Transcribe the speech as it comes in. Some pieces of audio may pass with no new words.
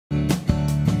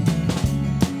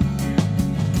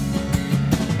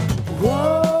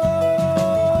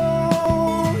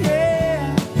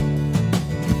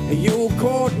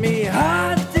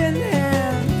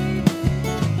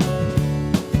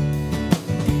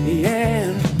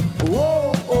Yeah.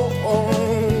 Whoa, oh,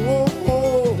 oh,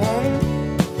 oh, oh.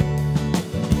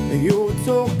 You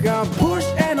took a push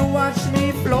and watched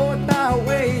me float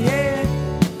away. Yeah.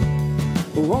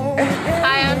 Whoa,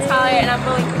 Hi, I'm Talia and I'm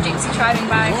rolling for Gypsy Tribe in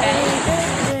Byron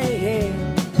Bay.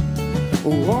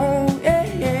 Whoa, yeah,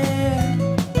 yeah.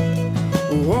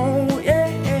 Whoa, yeah,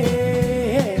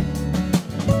 yeah.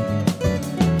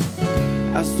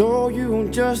 I saw you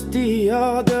just the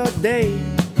other day.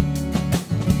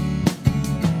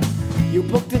 You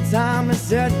booked the time and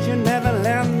said you never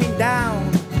let me down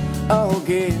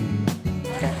again.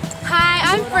 Hi,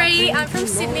 I'm Bree. I'm from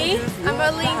Sydney. I'm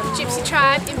rolling for Gypsy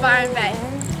Tribe in Byron Bay.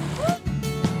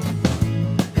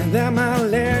 And then my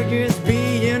leg is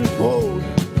being pulled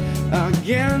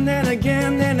again and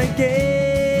again and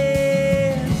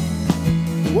again.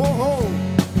 Whoa.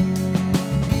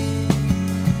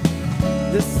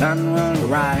 The sun will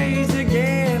rise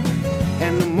again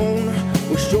and the moon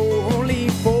will surely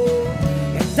fall,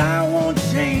 and I won't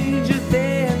change a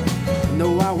thing.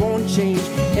 No, I won't change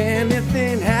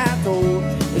anything at all.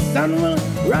 The sun will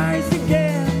rise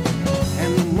again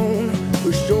and the moon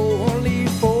will surely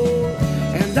fall,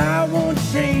 and I won't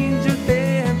change a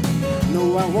thing.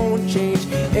 No, I won't change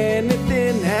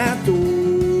anything at all.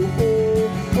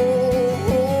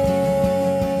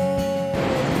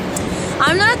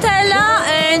 I'm Nutella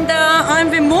and I'm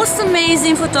the most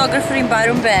amazing photographer in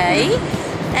Byron Bay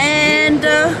and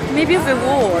maybe of the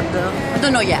world. I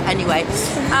don't know yet, anyway.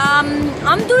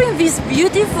 I'm doing this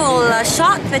beautiful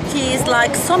shot that is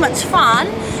like so much fun,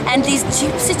 and this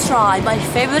Gypsy Tribe, my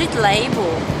favorite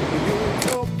label. You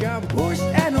took a push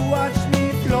and watched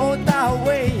me float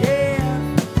away, yeah.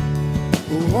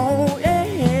 Oh, yeah,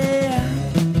 yeah.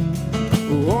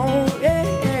 Oh, yeah,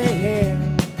 yeah.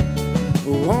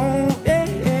 Oh, yeah,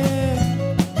 yeah.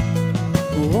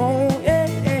 Oh, yeah,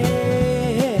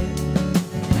 yeah.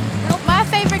 My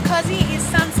favourite cozy is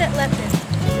Sunset Leopard.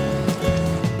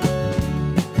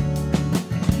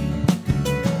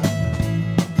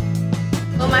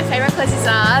 Well, my favourite cozies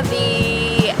are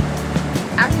the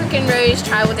African Rouge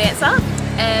Tribal Dancer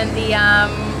and the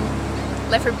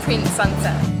Leopard Print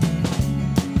Sunset.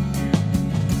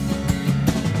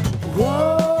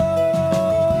 Whoa,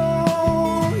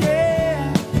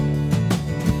 yeah.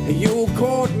 You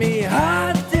caught me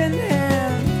hot in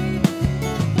hand.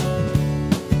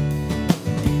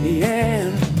 Yeah.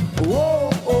 Whoa,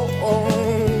 oh,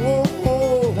 oh,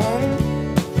 oh, oh.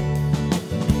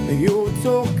 You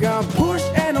took a push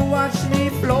and watched me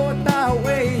float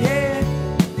away. Yeah.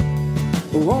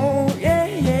 Whoa, yeah,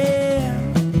 yeah.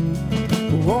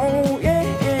 Whoa, yeah,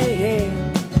 yeah.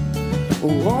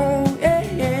 Whoa.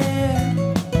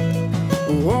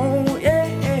 Oh, yeah.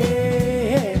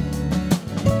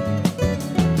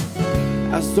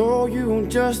 I saw you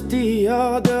just the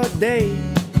other day.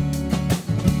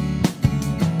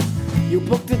 You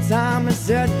booked the time and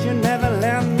said you never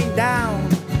let me down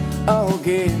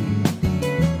again.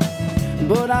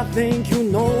 But I think you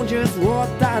know just what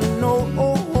I know.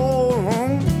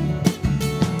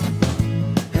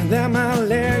 And then my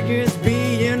leg is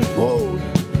being pulled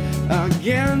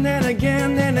again and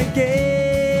again and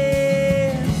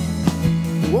again.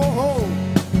 Whoa.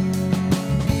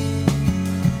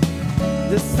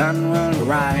 The sun will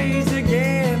rise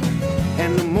again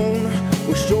and the moon